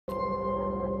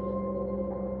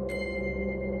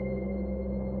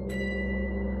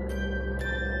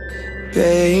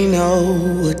Pay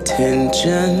no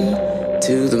attention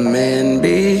to the man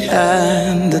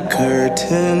behind the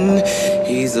curtain.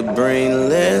 He's a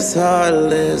brainless,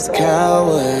 heartless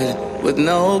coward with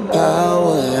no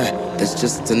power. That's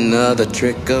just another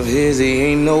trick of his. He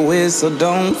ain't no wiz, so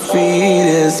don't feed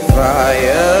his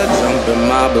fire. Jump in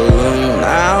my balloon,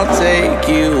 I'll take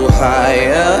you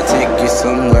higher. Take you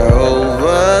somewhere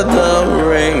over the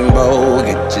rainbow.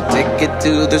 Get your ticket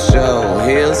to the show.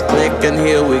 Heels click and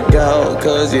here we go.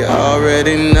 Cause you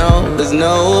already know there's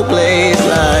no place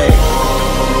like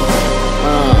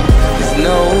there's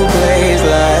no place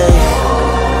like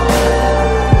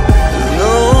there's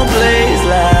no place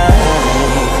like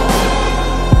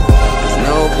there's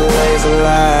no place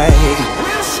like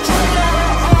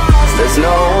there's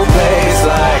no place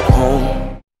like home.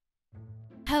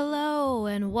 Hello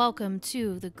and welcome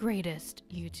to the greatest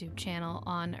YouTube channel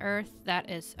on earth. That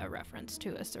is a reference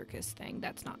to a circus thing.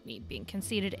 That's not me being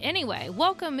conceited. Anyway,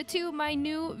 welcome to my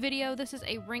new video. This is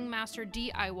a Ringmaster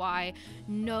DIY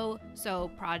no-sew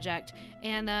project.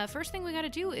 And the first thing we gotta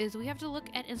do is we have to look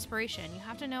at inspiration. You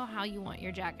have to know how you want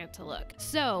your jacket to look.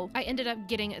 So I ended up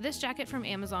getting this jacket from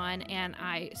Amazon and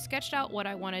I sketched out what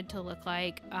I wanted to look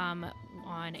like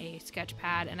on a sketch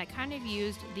pad, and I kind of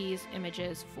used these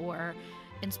images for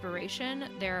inspiration.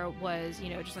 There was,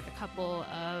 just like a couple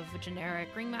of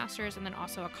generic Ringmasters and then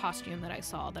also a costume that I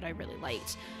saw that I really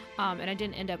liked. And I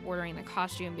didn't end up ordering the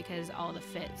costume because all the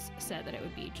fits said that it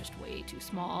would be just way too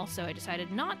small. So I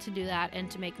decided not to do that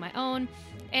and to make my own.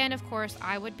 And of course,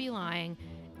 I would be lying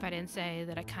if I didn't say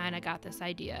that I kind of got this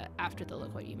idea after the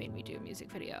Look What You Made Me Do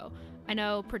music video. I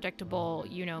know, predictable,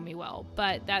 you know me well,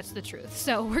 but that's the truth.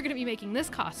 So we're gonna be making this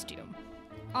costume.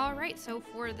 Alright, so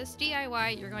for this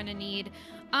DIY, you're going to need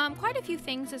quite a few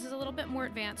things. This is a little bit more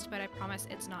advanced, but I promise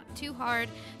it's not too hard.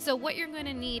 So what you're going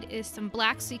to need is some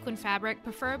black sequin fabric,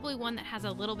 preferably one that has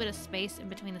a little bit of space in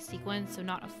between the sequins, so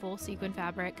not a full sequin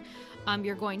fabric.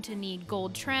 You're going to need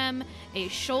gold trim, a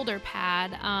shoulder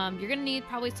pad. You're going to need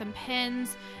probably some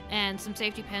pins and some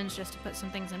safety pins just to put some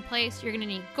things in place. You're going to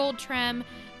need gold trim,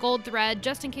 gold thread,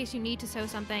 just in case you need to sew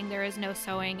something. There is no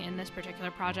sewing in this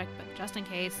particular project, but just in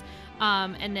case.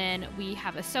 And then we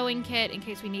have a sewing kit in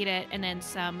case we need it, and then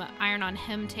some iron-on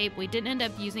hem tape. We didn't end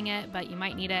up using it, but you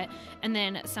might need it. And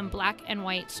then some black and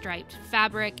white striped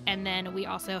fabric, and then we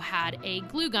also had a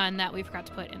glue gun that we forgot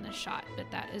to put in the shot, but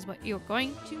that is what you're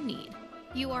going to need.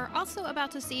 You are also about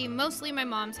to see mostly my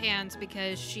mom's hands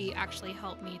because she actually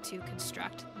helped me to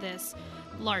construct this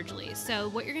largely. So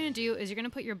what you're going to do is you're going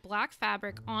to put your black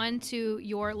fabric onto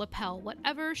your lapel,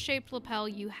 whatever shaped lapel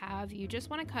you have. You just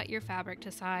want to cut your fabric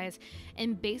to size,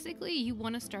 and basically you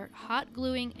want to start hot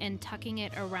gluing and tucking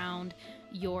it around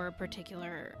your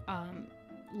particular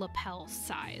lapel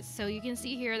size. So you can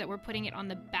see here that we're putting it on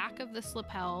the back of this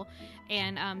lapel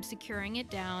and securing it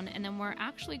down, and then we're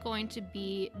actually going to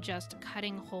be just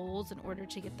cutting holes in order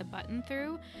to get the button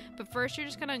through. But first you're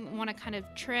just gonna want to kind of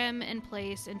trim in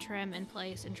place and trim in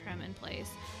place and trim in place.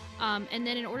 And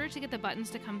then in order to get the buttons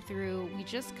to come through, we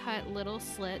just cut little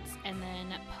slits and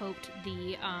then poked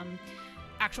the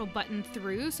actual button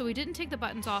through. So we didn't take the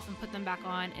buttons off and put them back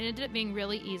on. It ended up being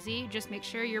really easy. Just make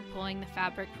sure you're pulling the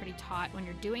fabric pretty taut when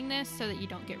you're doing this so that you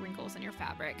don't get wrinkles in your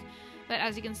fabric. But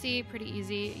as you can see, pretty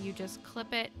easy. You just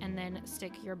clip it and then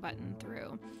stick your button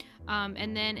through.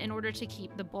 And then in order to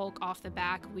keep the bulk off the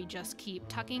back, we just keep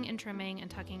tucking and trimming and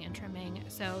tucking and trimming.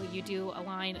 So you do a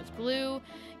line of glue,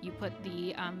 you put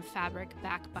the fabric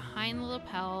back behind the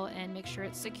lapel and make sure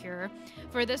it's secure.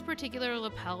 For this particular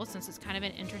lapel, since it's kind of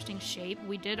an interesting shape,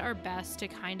 we did our best to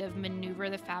kind of maneuver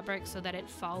the fabric so that it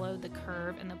followed the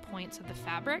curve and the points of the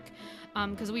fabric,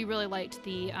 because we really liked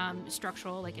the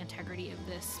structural integrity of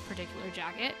this particular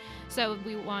jacket. So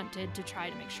we wanted to try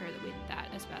to make sure that we did that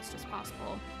as best as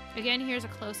possible. Again, here's a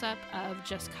close-up of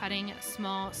just cutting a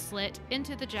small slit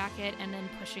into the jacket and then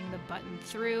pushing the button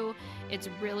through. It's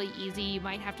really easy. You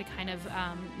might have to kind of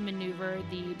maneuver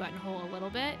the buttonhole a little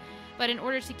bit, but in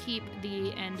order to keep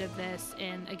the end of this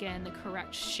in, again, the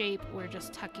correct shape, we're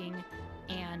just tucking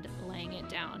and laying it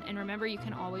down. And remember, you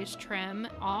can always trim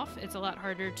off. It's a lot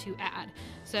harder to add.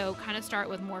 So kind of start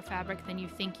with more fabric than you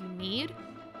think you need,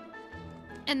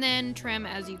 and then trim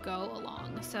as you go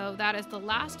along. So that is the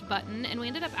last button, and we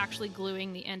ended up actually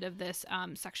gluing the end of this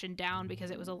section down because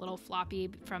it was a little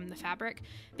floppy from the fabric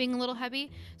being a little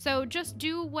heavy. So just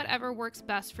do whatever works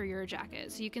best for your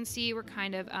jacket. So you can see we're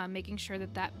kind of making sure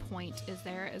that that point is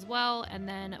there as well, and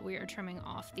then we are trimming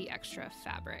off the extra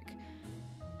fabric.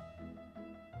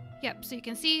 Yep, so you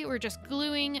can see we're just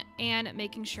gluing and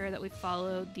making sure that we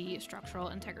follow the structural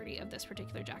integrity of this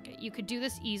particular jacket. You could do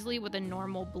this easily with a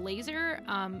normal blazer,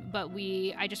 but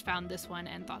I just found this one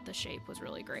and thought the shape was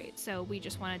really great. So we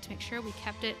just wanted to make sure we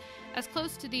kept it as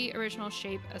close to the original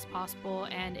shape as possible,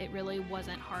 and it really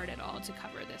wasn't hard at all to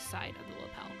cover this side of the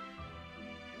lapel.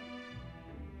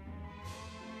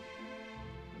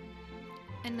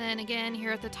 And then again, here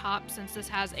at the top, since this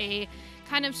has a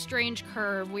kind of strange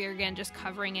curve, we are again just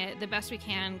covering it the best we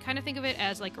can. Kind of think of it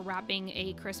as like wrapping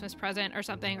a Christmas present or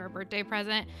something, or a birthday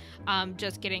present.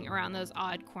 Just getting around those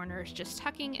odd corners, just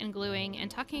tucking and gluing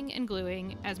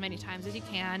as many times as you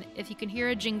can. If you can hear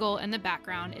a jingle in the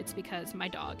background, it's because my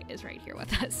dog is right here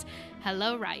with us.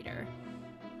 Hello, Ryder.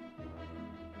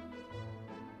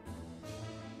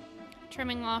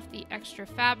 Trimming off the extra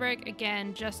fabric,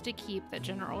 again, just to keep the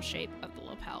general shape of the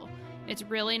lapel. It's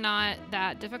really not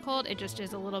that difficult. It just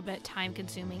is a little bit time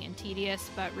consuming and tedious,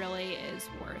 but really is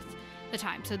worth the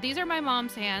time. So these are my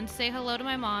mom's hands. Say hello to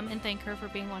my mom and thank her for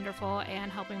being wonderful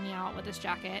and helping me out with this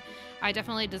jacket. I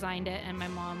definitely designed it, and my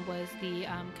mom was the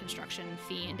construction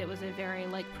fiend. It was a very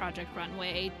like Project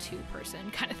Runway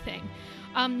 2-person kind of thing.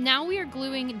 Now we are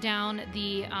gluing down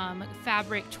the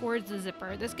fabric towards the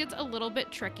zipper. This gets a little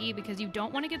bit tricky because you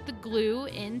don't want to get the glue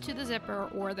into the zipper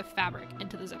or the fabric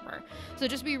into the zipper. So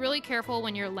just be really careful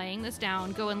when you're laying this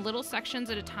down. Go in little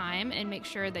sections at a time and make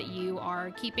sure that you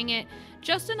are keeping it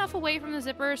just enough away from the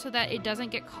zipper so that it doesn't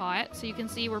get caught. So you can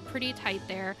see we're pretty tight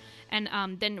there.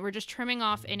 And then we're just trimming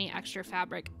off any extra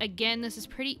fabric. Again, this is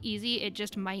pretty easy. It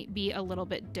just might be a little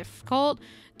bit difficult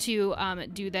to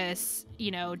do this,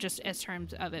 you know, just as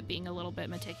terms of it being a little bit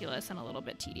meticulous and a little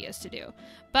bit tedious to do.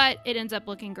 But it ends up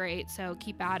looking great, so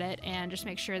keep at it and just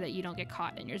make sure that you don't get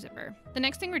caught in your zipper. The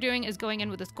next thing we're doing is going in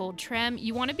with this gold trim.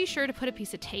 You want to be sure to put a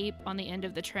piece of tape on the end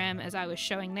of the trim, as I was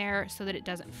showing there, so that it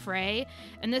doesn't fray.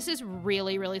 And this is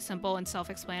really, really simple and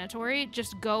self-explanatory.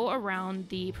 Just go around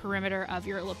the perimeter of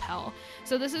your lapel.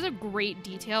 So this is a great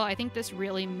detail. I think this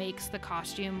really makes the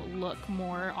costume look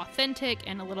more authentic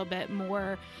and a little bit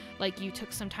more like you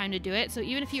took some time to do it. So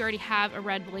even if you already have a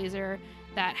red blazer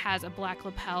that has a black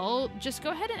lapel, just go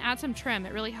ahead and add some trim.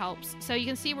 It really helps. So you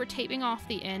can see we're taping off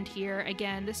the end here.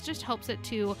 Again, this just helps it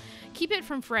to keep it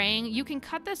from fraying. You can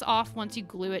cut this off once you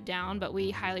glue it down, but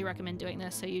we highly recommend doing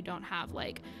this so you don't have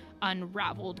like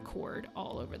unraveled cord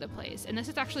all over the place. And this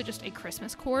is actually just a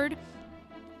Christmas cord.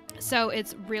 So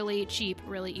it's really cheap,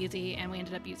 really easy, and we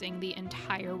ended up using the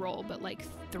entire roll, but like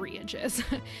 3 inches.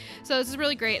 So this is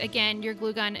really great. Again, your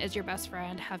glue gun is your best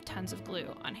friend. Have tons of glue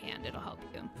on hand. It'll help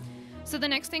you. So the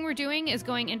next thing we're doing is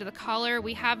going into the collar.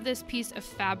 We have this piece of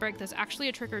fabric that's actually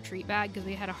a trick-or-treat bag because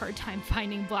we had a hard time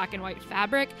finding black and white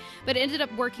fabric, but it ended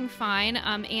up working fine.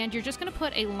 And you're just going to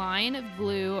put a line of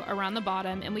glue around the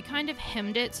bottom, and we kind of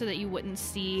hemmed it so that you wouldn't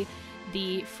see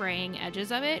the fraying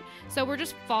edges of it. So we're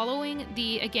just following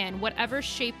the, again, whatever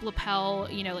shape lapel,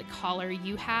 you know, like collar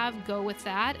you have, go with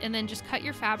that, and then just cut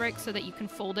your fabric so that you can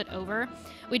fold it over.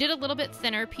 We did a little bit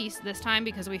thinner piece this time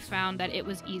because we found that it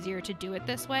was easier to do it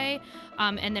this way,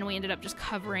 and then we ended up just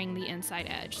covering the inside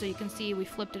edge. So you can see we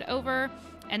flipped it over,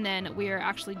 and then we are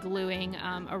actually gluing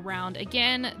around.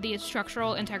 Again, the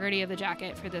structural integrity of the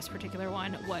jacket for this particular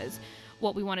one was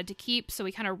what we wanted to keep, so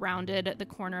we kind of rounded the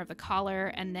corner of the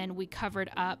collar, and then we covered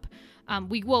up,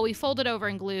 we folded over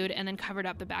and glued and then covered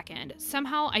up the back end.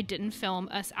 Somehow I didn't film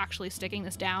us actually sticking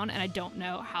this down, and I don't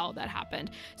know how that happened.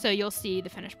 So you'll see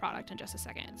the finished product in just a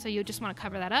second. So you just want to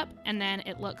cover that up, and then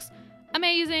it looks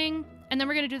amazing. And then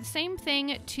we're going to do the same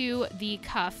thing to the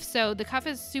cuff. So the cuff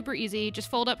is super easy. Just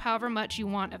fold up however much you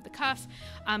want of the cuff,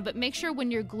 but make sure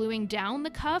when you're gluing down the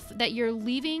cuff that you're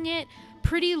leaving it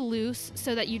pretty loose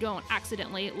so that you don't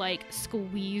accidentally like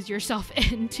squeeze yourself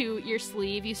into your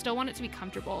sleeve. You still want it to be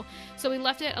comfortable. So we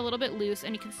left it a little bit loose,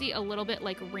 and you can see a little bit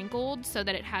like wrinkled so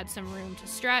that it had some room to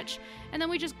stretch. And then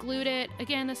we just glued it.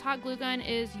 Again, this hot glue gun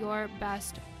is your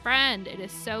best friend. It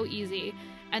is so easy.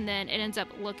 And then it ends up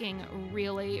looking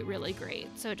really, really great.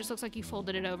 So it just looks like you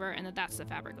folded it over and that's the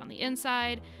fabric on the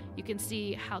inside. You can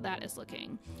see how that is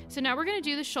looking. So now we're gonna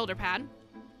do the shoulder pad.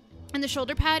 And the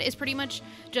shoulder pad is pretty much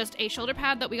just a shoulder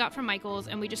pad that we got from Michael's,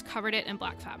 and we just covered it in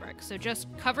black fabric. So just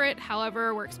cover it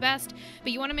however works best,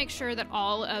 but you want to make sure that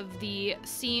all of the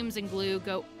seams and glue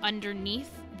go underneath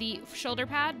the shoulder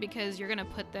pad because you're going to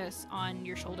put this on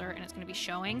your shoulder and it's going to be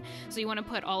showing. So you want to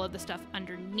put all of the stuff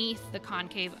underneath the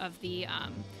concave of the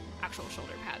actual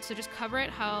shoulder pad. So just cover it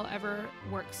however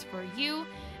works for you.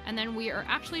 and then we are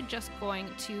actually just going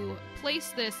to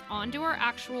place this onto our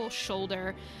actual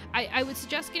shoulder. I would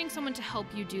suggest getting someone to help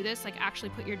you do this, like actually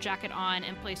put your jacket on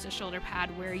and place the shoulder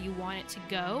pad where you want it to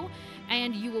go,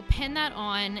 and you will pin that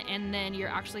on, and then you're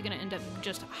actually going to end up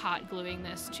just hot gluing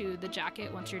this to the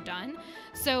jacket once you're done.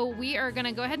 So we are going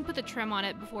to go ahead and put the trim on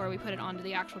it before we put it onto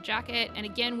the actual jacket, and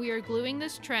again we are gluing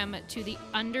this trim to the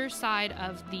underside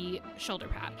of the shoulder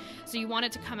pad. So you want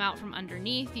it to come out from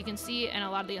underneath. You can see in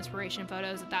a lot of the inspiration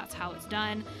photos that that's how it's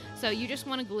done. So you just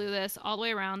want to glue this all the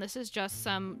way around. This is just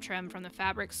some trim from the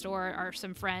fabric store, or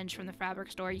some fringe from the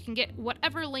fabric store. You can get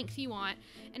whatever length you want,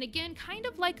 and again, kind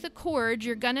of like the cord,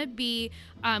 you're gonna be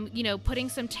you know, putting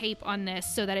some tape on this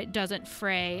so that it doesn't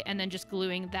fray, and then just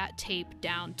gluing that tape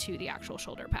down to the actual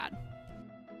shoulder pad.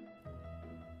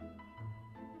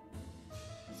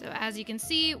 So as you can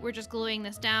see, we're just gluing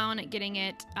this down, getting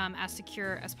it as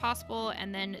secure as possible,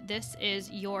 and then this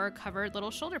is your covered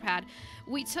little shoulder pad.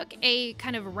 We took a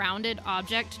kind of rounded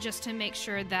object just to make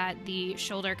sure that the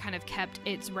shoulder kind of kept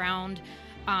its round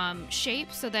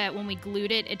shape, so that when we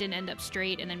glued it, it didn't end up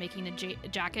straight and then making the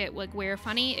jacket like wear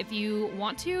funny. If you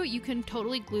want to, you can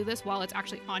totally glue this while it's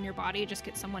actually on your body. Just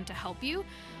get someone to help you.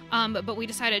 But we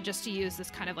decided just to use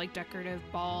this kind of like decorative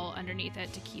ball underneath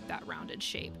it to keep that rounded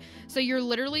shape. So you're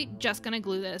literally just gonna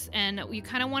glue this, and you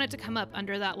kind of want it to come up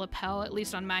under that lapel. At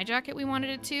least on my jacket we wanted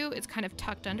it to. It's kind of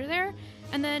tucked under there,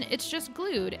 and then it's just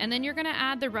glued. And then you're gonna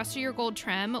add the rest of your gold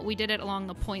trim. We did it along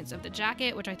the points of the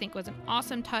jacket, which I think was an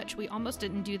awesome touch. We almost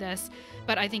didn't do this,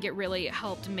 but I think it really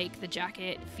helped make the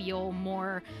jacket feel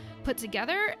more put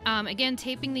together. Again,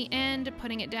 taping the end,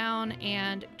 putting it down,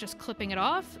 and just clipping it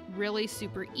off. Really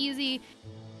super easy.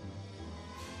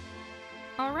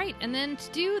 All right, and then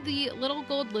to do the little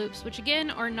gold loops, which again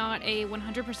are not a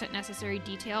 100% necessary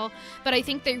detail, but I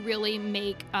think they really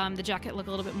make the jacket look a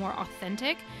little bit more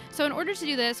authentic. So in order to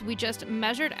do this, we just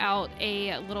measured out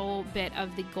a little bit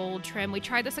of the gold trim. We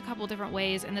tried this a couple different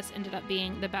ways, and this ended up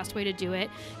being the best way to do it.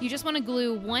 You just want to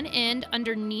glue one end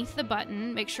underneath the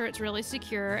button, make sure it's really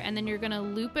secure, and then you're going to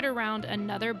loop it around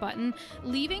another button,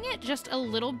 leaving it just a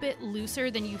little bit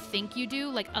looser than you think you do,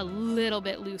 like a little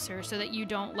bit looser, so that you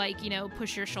don't, like, you know,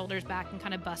 push your shoulders back and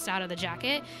kind of bust out of the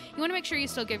jacket. You want to make sure you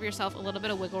still give yourself a little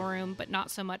bit of wiggle room, but not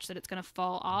so much that it's going to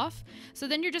fall off. So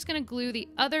then you're just going to glue the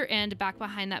other end back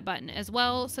behind that button as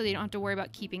well, so that you don't have to worry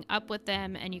about keeping up with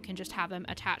them, and you can just have them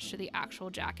attached to the actual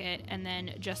jacket and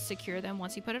then just secure them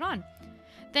once you put it on.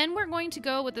 Then we're going to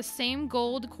go with the same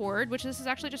gold cord, which this is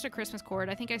actually just a Christmas cord.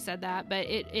 I think I said that, but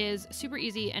it is super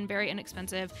easy and very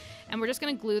inexpensive. And we're just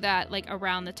going to glue that like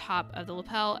around the top of the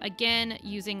lapel, again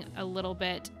using a little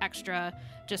bit extra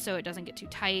just so it doesn't get too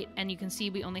tight. And you can see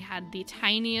we only had the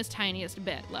tiniest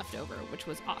bit left over, which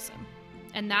was awesome.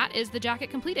 And that is the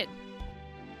jacket completed.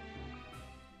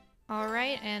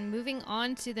 Alright, and moving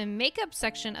on to the makeup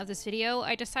section of this video,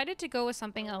 I decided to go with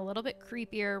something a little bit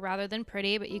creepier rather than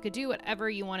pretty, but you could do whatever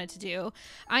you wanted to do.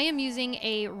 I am using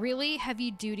a really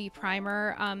heavy-duty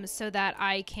primer so that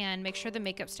I can make sure the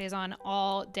makeup stays on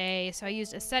all day. So I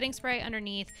used a setting spray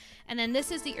underneath, and then this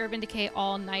is the Urban Decay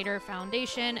All Nighter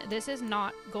Foundation. This is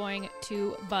not going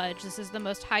to budge. This is the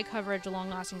most high coverage,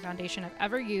 long-lasting foundation I've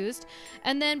ever used.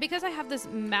 And then because I have this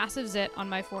massive zit on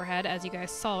my forehead, as you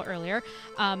guys saw earlier,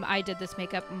 I did this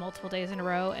makeup multiple days in a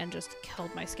row and just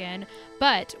killed my skin.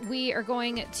 But we are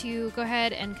going to go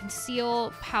ahead and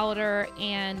conceal, powder,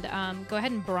 and go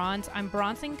ahead and bronze. I'm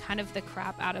bronzing kind of the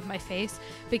crap out of my face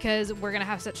because we're gonna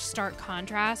have such stark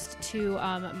contrast to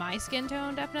my skin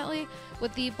tone, definitely,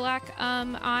 with the black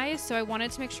eyes. So I wanted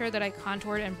to make sure that I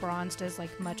contoured and bronzed as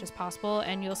much as possible,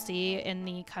 and you'll see in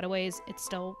the cutaways it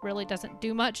still really doesn't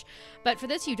do much. But for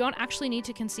this, you don't actually need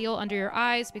to conceal under your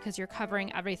eyes because you're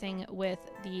covering everything with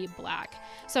the black.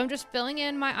 So I'm just filling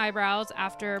in my eyebrows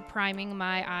after priming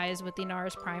my eyes with the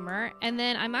NARS primer, and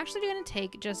then I'm actually going to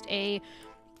take just a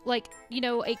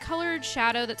a colored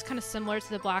shadow that's kind of similar to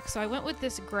the black. So I went with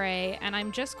this gray, and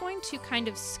I'm just going to kind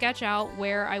of sketch out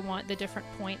where I want the different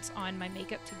points on my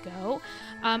makeup to go.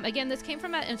 Again, this came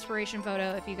from that inspiration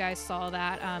photo, if you guys saw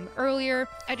that earlier.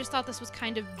 I just thought this was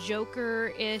kind of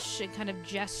Joker-ish and kind of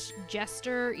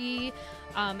jester-y,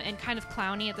 and kind of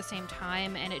clowny at the same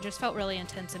time, and it just felt really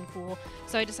intense and cool.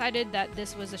 So I decided that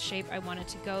this was a shape I wanted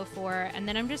to go for, and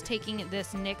then I'm just taking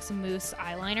this NYX Mousse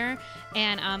eyeliner,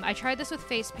 and I tried this with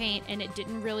face paint and it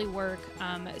didn't really work,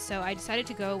 so I decided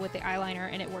to go with the eyeliner,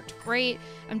 and it worked great.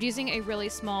 I'm using a really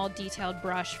small detailed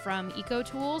brush from Eco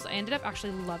Tools. I ended up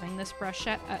actually loving this brush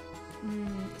set.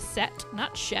 set,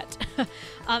 not shet. And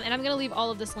I'm going to leave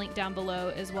all of this link down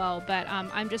below as well, but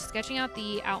I'm just sketching out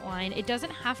the outline. It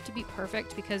doesn't have to be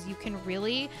perfect because you can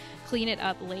really clean it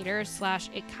up later, slash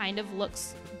it kind of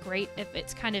looks great if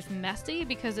it's kind of messy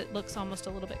because it looks almost a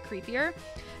little bit creepier.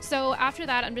 So after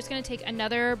that, I'm just going to take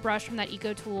another brush from that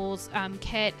Eco Tools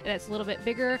kit that's a little bit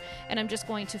bigger, and I'm just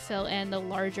going to fill in the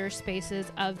larger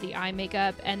spaces of the eye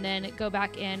makeup, and then go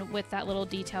back in with that little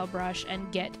detail brush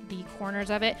and get the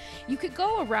corners of it. You could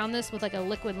go around this with like a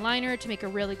liquid liner to make a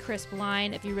really crisp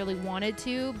line if you really wanted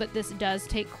to, but this does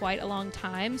take quite a long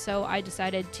time, so I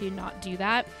decided to not do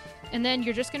that. And then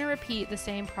you're just going to repeat the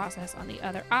same process on the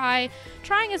other eye,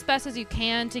 trying as best as you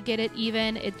can to get it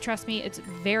even. Trust me, it's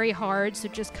very hard, so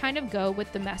just kind of go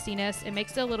with the messiness. It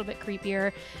makes it a little bit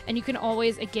creepier, and you can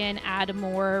always, again, add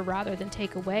more rather than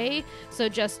take away. So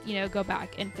just, you know, go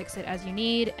back and fix it as you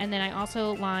need. And then I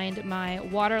also lined my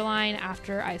waterline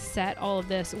after I set all of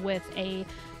this with a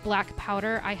black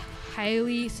powder. I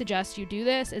highly suggest you do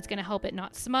this. It's going to help it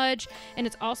not smudge, and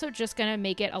it's also just going to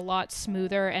make it a lot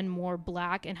smoother and more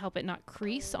black and help it not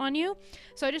crease on you.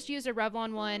 So I just used a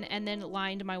Revlon one and then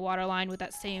lined my waterline with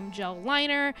that same gel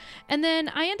liner, and then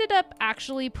I ended up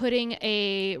actually putting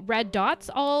a red dots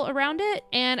all around it,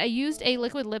 and I used a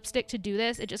liquid lipstick to do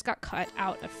this. It just got cut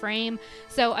out of frame,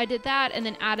 so I did that and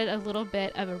then added a little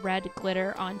bit of a red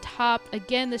glitter on top.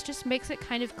 Again, this just makes it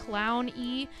kind of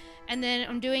clown-y. And then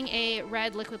I'm doing a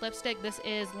red liquid lipstick. This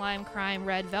is Lime Crime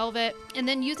Red Velvet. And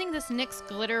then using this NYX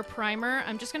glitter primer,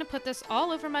 I'm just going to put this all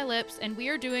over my lips, and we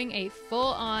are doing a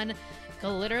full-on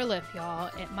glitter lip,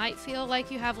 y'all. It might feel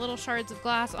like you have little shards of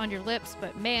glass on your lips,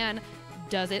 but man,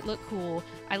 does it look cool.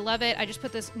 I love it. I just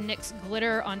put this NYX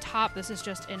glitter on top. This is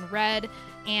just in red,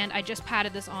 and I just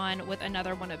patted this on with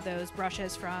another one of those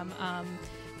brushes from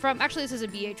actually this is a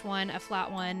BH one, a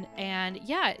flat one, and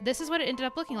yeah, this is what it ended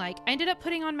up looking like. I ended up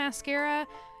putting on mascara.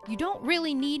 You don't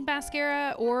really need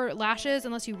mascara or lashes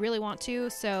unless you really want to,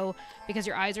 so because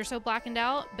your eyes are so blackened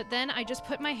out. But then I just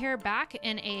put my hair back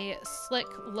in a slick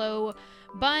low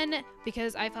bun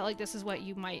because I felt like this is what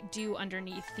you might do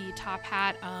underneath the top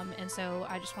hat, and so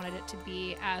I just wanted it to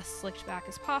be as slicked back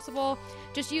as possible.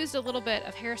 Just used a little bit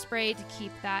of hairspray to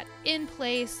keep that in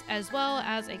place, as well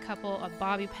as a couple of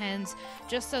bobby pins,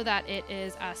 just so that it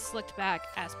is as slicked back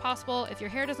as possible. If your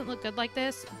hair doesn't look good like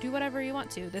this, do whatever you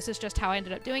want to. This is just how I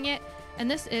ended up doing it, and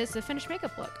this is the finished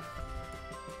makeup look.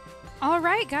 All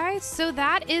right, guys, so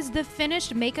that is the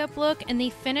finished makeup look and the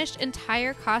finished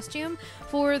entire costume.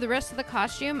 For the rest of the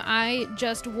costume, I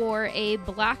just wore a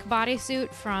black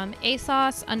bodysuit from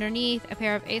ASOS underneath, a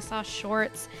pair of ASOS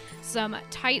shorts, some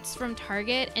tights from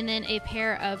Target, and then a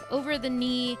pair of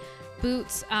over-the-knee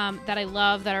boots that I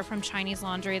love that are from Chinese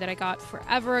Laundry that I got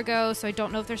forever ago. So I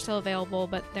don't know if they're still available,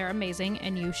 but they're amazing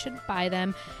and you should buy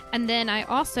them. And then I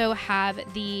also have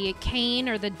the cane,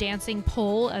 or the dancing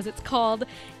pole as it's called,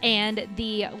 and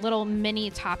the little mini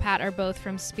top hat are both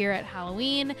from Spirit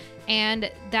Halloween.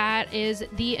 And that is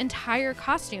the entire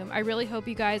costume. I really hope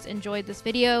you guys enjoyed this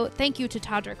video. Thank you to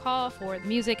Todrick Hall for the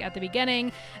music at the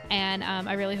beginning. And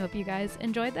I really hope you guys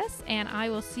enjoyed this. And I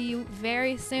will see you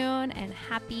very soon, and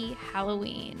happy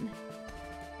Halloween.